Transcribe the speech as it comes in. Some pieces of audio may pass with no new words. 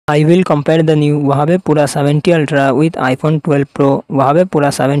I will compare the new Huawei Pura 70 Ultra with iPhone 12 Pro. Huawei Pura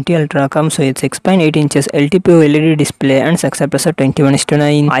 70 Ultra comes with 6.8 inches LTPO LED display and success ratio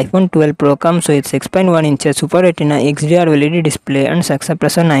 21:9. iPhone 12 Pro comes with 6.1 inches Super Retina XDR LED display and success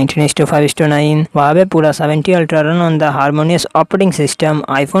ratio 19:5:9. Huawei Pura 70 Ultra run on the Harmonious operating system.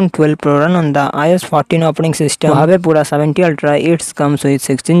 iPhone 12 Pro run on the iOS 14 operating system. Huawei Pura 70 Ultra it comes with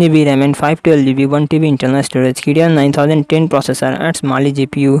 16GB RAM and 512GB 1TB internal storage, Kirin 9010 processor and Mali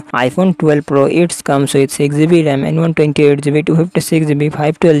GPU. iPhone 12 Pro it comes with 6GB RAM and 128GB 256GB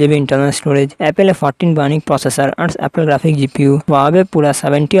 512GB internal storage, Apple A14 Bionic processor and Apple Graphic GPU. Huawei Pura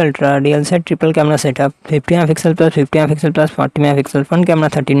 70 Ultra dual set triple camera setup, 50MP plus 50MP plus 40MP, front camera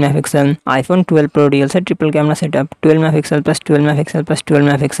 13MP. iPhone 12 Pro dual set triple camera setup, 12MP plus 12MP plus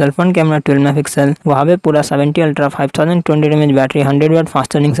 12MP, front camera 12MP. Huawei Pura 70 Ultra 5020 mAh battery, 100W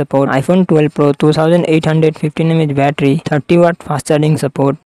fast charging support. iPhone 12 Pro 2815 mAh battery, 30W fast charging support.